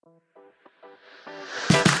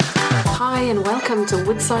Hi and welcome to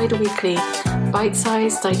Woodside Weekly,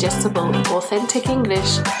 bite-sized, digestible, authentic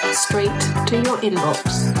English straight to your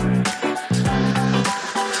inbox.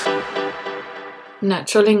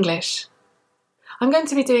 Natural English. I'm going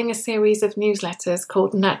to be doing a series of newsletters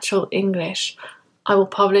called Natural English. I will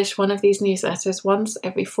publish one of these newsletters once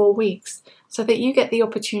every 4 weeks so that you get the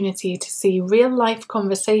opportunity to see real-life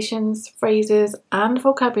conversations, phrases and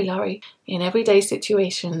vocabulary in everyday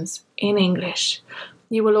situations in English.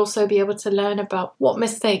 You will also be able to learn about what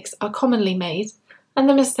mistakes are commonly made and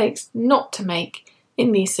the mistakes not to make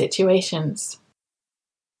in these situations.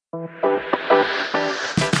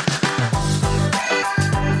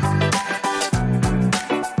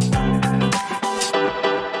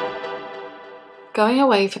 Going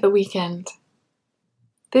away for the weekend.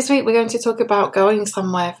 This week we're going to talk about going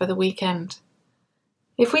somewhere for the weekend.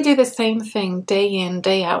 If we do the same thing day in,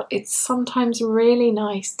 day out, it's sometimes really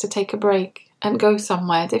nice to take a break and go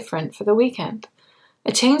somewhere different for the weekend.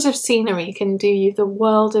 A change of scenery can do you the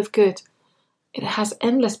world of good. It has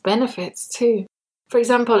endless benefits too. For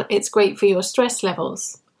example, it's great for your stress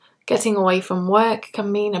levels. Getting away from work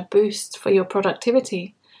can mean a boost for your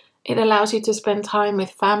productivity. It allows you to spend time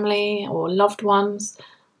with family or loved ones,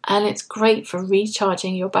 and it's great for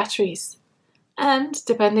recharging your batteries. And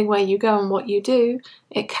depending where you go and what you do,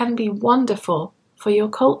 it can be wonderful for your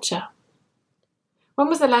culture. When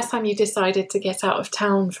was the last time you decided to get out of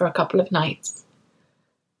town for a couple of nights?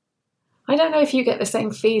 I don't know if you get the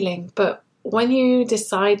same feeling, but when you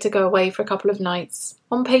decide to go away for a couple of nights,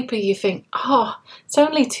 on paper you think, it's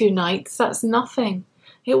only 2 nights, that's nothing.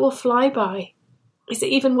 It will fly by. Is it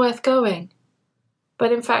even worth going?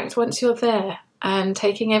 But in fact, once you're there and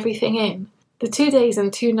taking everything in, the 2 days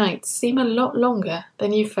and 2 nights seem a lot longer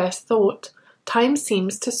than you first thought. Time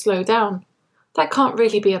seems to slow down. That can't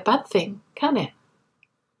really be a bad thing, can it?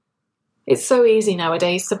 It's so easy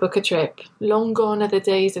nowadays to book a trip. Long gone are the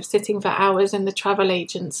days of sitting for hours in the travel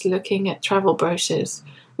agents looking at travel brochures.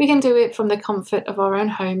 We can do it from the comfort of our own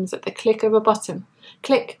homes at the click of a button.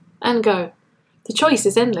 Click and go. The choice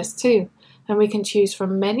is endless too, and we can choose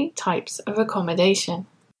from many types of accommodation.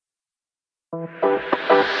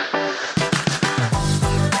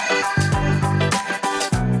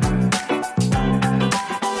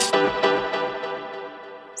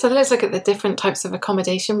 So let's look at the different types of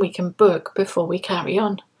accommodation we can book before we carry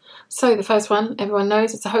on. So the first one, everyone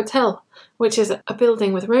knows, it's a hotel, which is a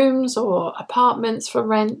building with rooms or apartments for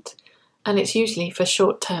rent, and it's usually for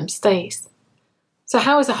short-term stays. So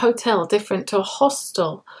how is a hotel different to a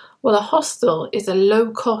hostel? Well, a hostel is a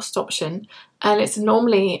low-cost option, and it's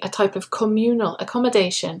normally a type of communal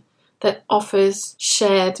accommodation that offers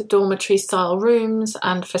shared dormitory-style rooms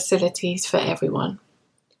and facilities for everyone.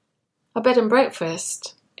 A bed and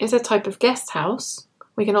breakfast is a type of guest house.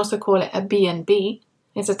 We can also call it a B&B.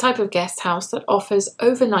 It's a type of guest house that offers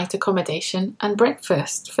overnight accommodation and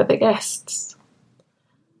breakfast for the guests.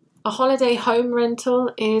 A holiday home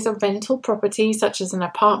rental is a rental property such as an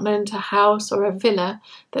apartment, a house or a villa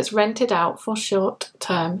that's rented out for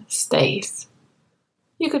short-term stays.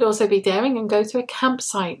 You could also be daring and go to a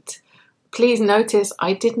campsite. Please notice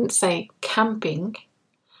I didn't say camping.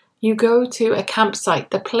 You go to a campsite.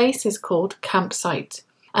 The place is called campsite.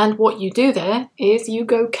 And what you do there is you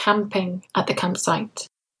go camping at the campsite.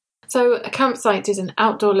 So a campsite is an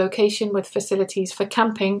outdoor location with facilities for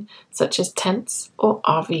camping, such as tents or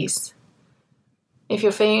RVs. If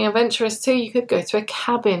you're feeling adventurous too, you could go to a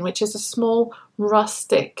cabin, which is a small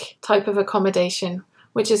rustic type of accommodation,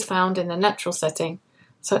 which is found in a natural setting,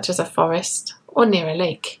 such as a forest or near a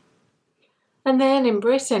lake. And then in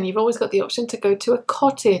Britain, you've always got the option to go to a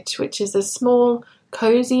cottage, which is a small,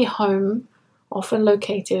 cosy home, often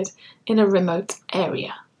located in a remote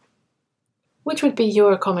area. Which would be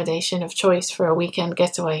your accommodation of choice for a weekend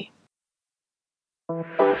getaway?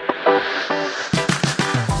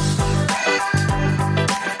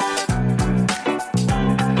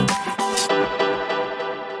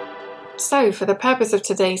 So, for the purpose of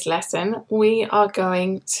today's lesson, we are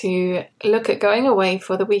going to look at going away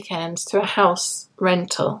for the weekend to a house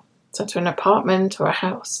rental, so to an apartment or a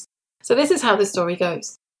house. So this is how the story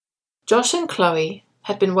goes. Josh and Chloe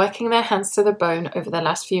had been working their hands to the bone over the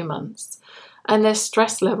last few months, and their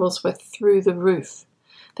stress levels were through the roof.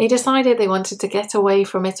 They decided they wanted to get away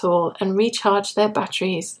from it all and recharge their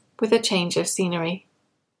batteries with a change of scenery.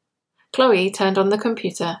 Chloe turned on the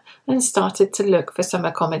computer and started to look for some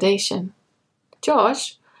accommodation.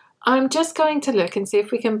 Josh, I'm just going to look and see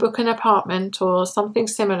if we can book an apartment or something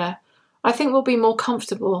similar. I think we'll be more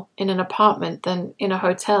comfortable in an apartment than in a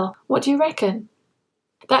hotel. What do you reckon?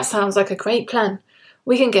 That sounds like a great plan.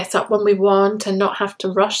 We can get up when we want and not have to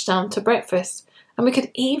rush down to breakfast. And we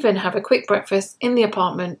could even have a quick breakfast in the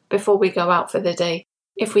apartment before we go out for the day,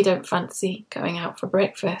 if we don't fancy going out for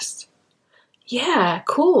breakfast. Yeah,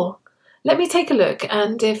 cool. Let me take a look,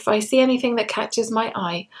 and if I see anything that catches my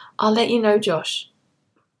eye, I'll let you know, Josh.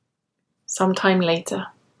 Sometime later.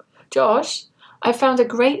 Josh, I found a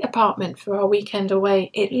great apartment for our weekend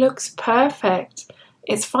away. It looks perfect.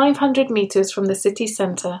 It's 500 metres from the city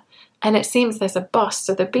centre, and it seems there's a bus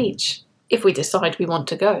to the beach, if we decide we want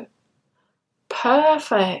to go.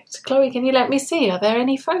 Perfect. Chloe, can you let me see? Are there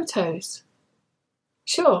any photos?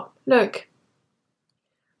 Sure, look.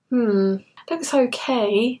 Looks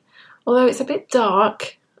okay, although it's a bit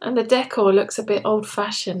dark and the decor looks a bit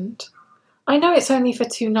old-fashioned. I know it's only for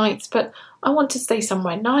 2 nights, but I want to stay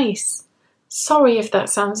somewhere nice. Sorry if that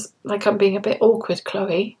sounds like I'm being a bit awkward,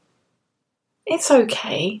 Chloe. It's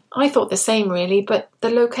okay. I thought the same really, but the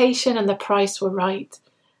location and the price were right.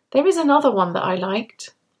 There is another one that I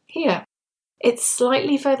liked. Here. It's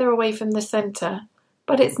slightly further away from the centre,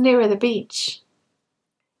 but it's nearer the beach.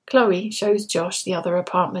 Chloe shows Josh the other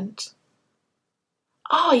apartment.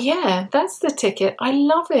 Oh yeah, that's the ticket. I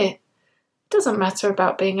love it. Doesn't matter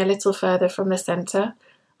about being a little further from the centre.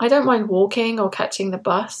 I don't mind walking or catching the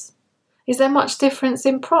bus. Is there much difference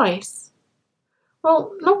in price?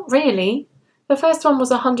 Well, not really. The first one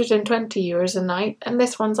was €120 a night, and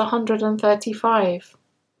this one's €135.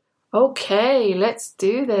 Okay, let's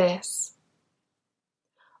do this.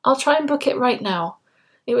 I'll try and book it right now.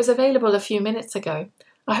 It was available a few minutes ago.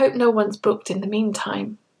 I hope no one's booked in the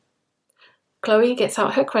meantime. Chloe gets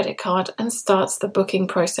out her credit card and starts the booking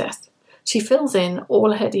process. She fills in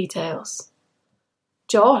all her details.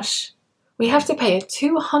 Josh, we have to pay a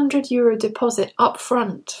 €200 deposit up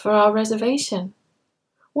front for our reservation.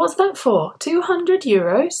 What's that for?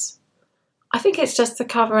 €200? I think it's just to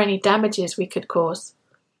cover any damages we could cause.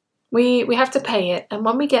 We have to pay it, and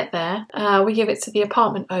when we get there, we give it to the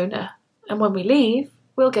apartment owner, and when we leave,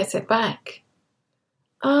 we'll get it back.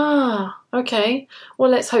 Ah, okay.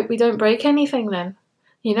 Well, let's hope we don't break anything then.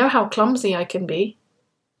 You know how clumsy I can be.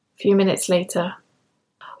 A few minutes later.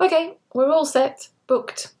 Okay, we're all set,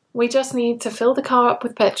 booked. We just need to fill the car up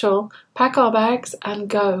with petrol, pack our bags, and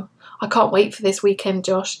go. I can't wait for this weekend,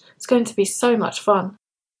 Josh. It's going to be so much fun.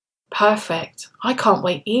 Perfect. I can't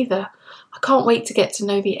wait either. I can't wait to get to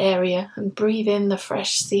know the area and breathe in the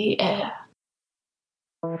fresh sea air.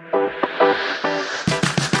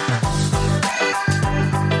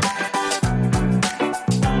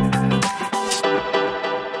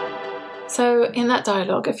 So in that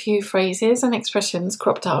dialogue, a few phrases and expressions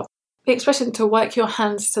cropped up. The expression to work your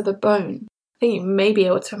hands to the bone. I think you may be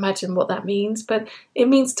able to imagine what that means, but it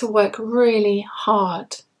means to work really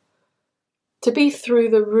hard. To be through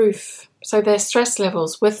the roof. So their stress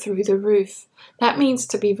levels were through the roof. That means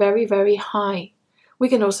to be very, very high. We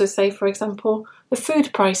can also say, for example, the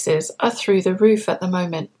food prices are through the roof at the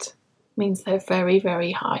moment. It means they're very,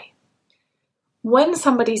 very high. When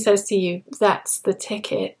somebody says to you, that's the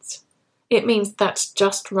ticket, it means that's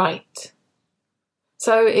just right.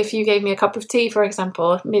 So if you gave me a cup of tea, for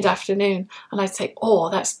example, mid-afternoon, and I'd say, oh,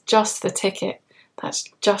 that's just the ticket. That's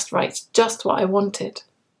just right. It's just what I wanted.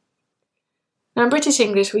 Now in British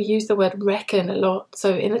English, we use the word reckon a lot.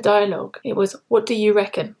 So in the dialogue, it was, what do you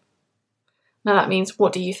reckon? Now that means,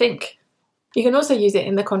 what do you think? You can also use it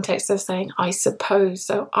in the context of saying, I suppose.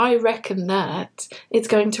 So I reckon that it's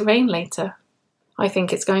going to rain later. I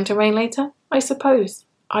think it's going to rain later. I suppose.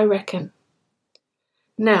 I reckon.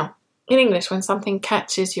 Now, in English, when something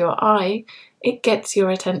catches your eye, it gets your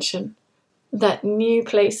attention. That new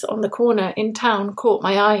place on the corner in town caught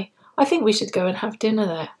my eye. I think we should go and have dinner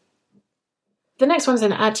there. The next one's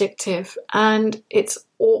an adjective, and it's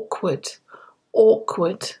awkward.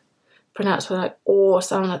 Awkward. Pronounced with like or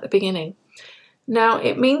sound at the beginning. Now,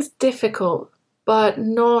 it means difficult, but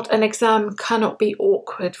not an exam cannot be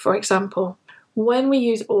awkward, for example. When we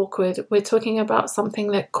use awkward, we're talking about something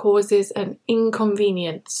that causes an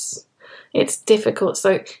inconvenience. It's difficult.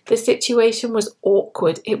 So the situation was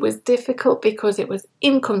awkward. It was difficult because it was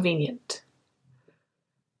inconvenient.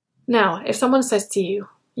 Now, if someone says to you,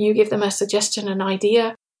 you give them a suggestion, an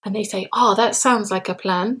idea, and they say, oh, that sounds like a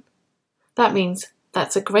plan. That means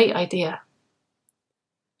that's a great idea.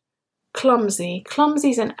 Clumsy.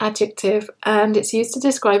 Clumsy is an adjective, and it's used to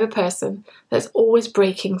describe a person that's always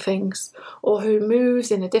breaking things, or who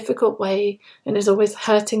moves in a difficult way and is always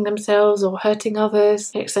hurting themselves or hurting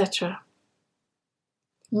others, etc.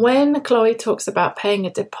 When Chloe talks about paying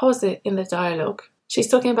a deposit in the dialogue, she's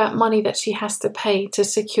talking about money that she has to pay to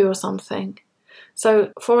secure something.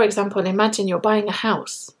 So, for example, imagine you're buying a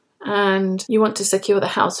house and you want to secure the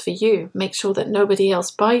house for you, make sure that nobody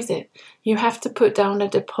else buys it, you have to put down a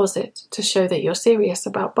deposit to show that you're serious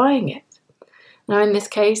about buying it. Now, in this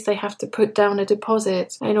case, they have to put down a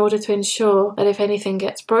deposit in order to ensure that if anything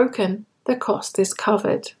gets broken, the cost is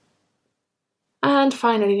covered. And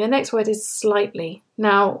finally, the next word is slightly.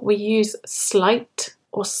 Now, we use slight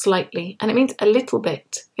or slightly, and it means a little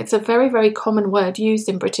bit. It's a very, very common word used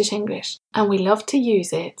in British English, and we love to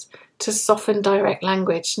use it to soften direct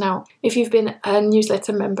language. Now, if you've been a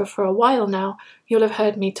newsletter member for a while now, you'll have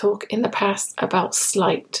heard me talk in the past about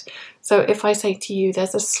slight. So if I say to you,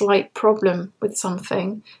 there's a slight problem with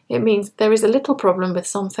something, it means there is a little problem with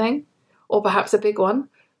something, or perhaps a big one,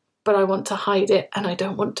 but I want to hide it and I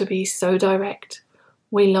don't want to be so direct.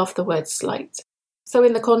 We love the word slight. So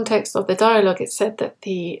in the context of the dialogue, it said that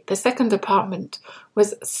the second apartment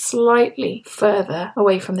was slightly further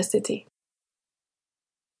away from the city.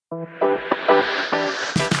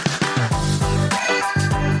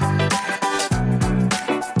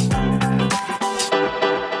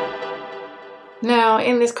 Now,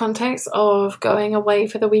 in this context of going away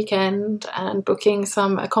for the weekend and booking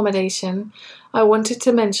some accommodation, I wanted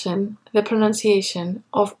to mention the pronunciation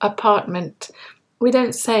of apartment. We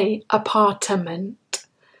don't say apartment.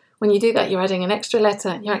 When you do that, you're adding an extra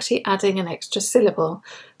letter. You're actually adding an extra syllable.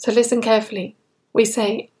 So listen carefully. We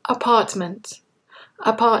say apartment,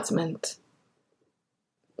 apartment.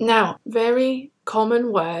 Now, very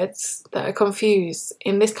common words that are confused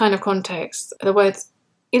in this kind of context are the words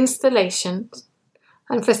installation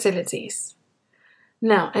and facilities.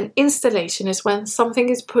 Now, an installation is when something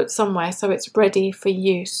is put somewhere so it's ready for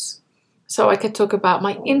use. So I could talk about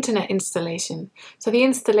my internet installation. So the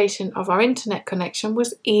installation of our internet connection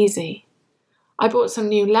was easy. I bought some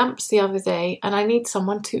new lamps the other day and I need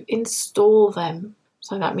someone to install them.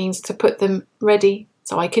 So that means to put them ready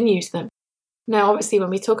so I can use them. Now, obviously, when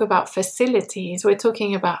we talk about facilities, we're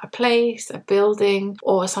talking about a place, a building,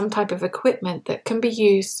 or some type of equipment that can be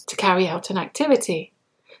used to carry out an activity.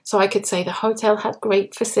 So I could say the hotel had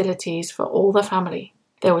great facilities for all the family.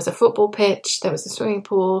 There was a football pitch, there was a swimming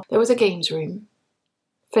pool, there was a games room.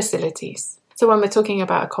 Facilities. So when we're talking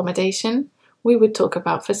about accommodation, we would talk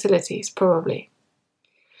about facilities, probably.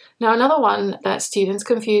 Now, another one that students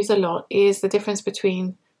confuse a lot is the difference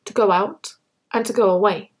between to go out and to go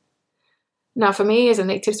away. Now, for me as a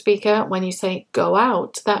native speaker, when you say go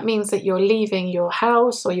out, that means that you're leaving your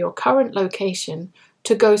house or your current location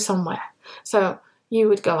to go somewhere. So you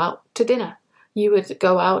would go out to dinner. You would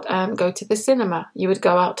go out and go to the cinema. You would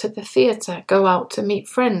go out to the theatre, go out to meet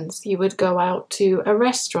friends. You would go out to a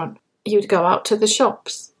restaurant. You would go out to the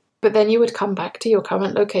shops. But then you would come back to your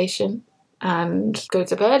current location and go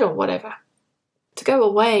to bed or whatever. To go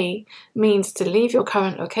away means to leave your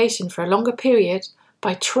current location for a longer period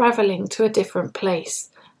by travelling to a different place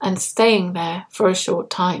and staying there for a short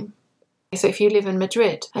time. So if you live in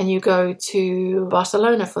Madrid and you go to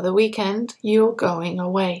Barcelona for the weekend, you're going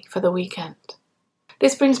away for the weekend.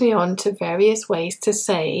 This brings me on to various ways to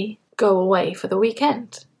say go away for the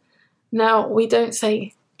weekend. Now, we don't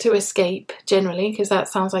say to escape generally because that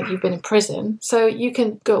sounds like you've been in prison. So you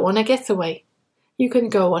can go on a getaway. You can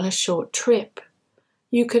go on a short trip.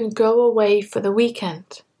 You can go away for the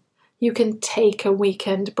weekend. You can take a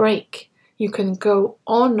weekend break. You can go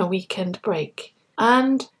on a weekend break.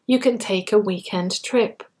 And you can take a weekend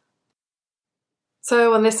trip.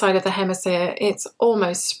 So on this side of the hemisphere, it's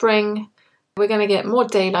almost spring. We're going to get more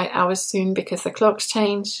daylight hours soon because the clocks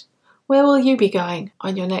change. Where will you be going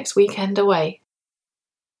on your next weekend away?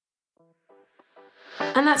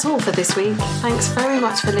 And that's all for this week. Thanks very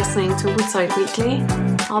much for listening to Woodside Weekly.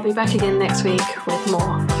 I'll be back again next week with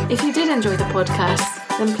more. If you did enjoy the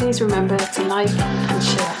podcast, then please remember to like and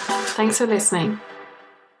share. Thanks for listening.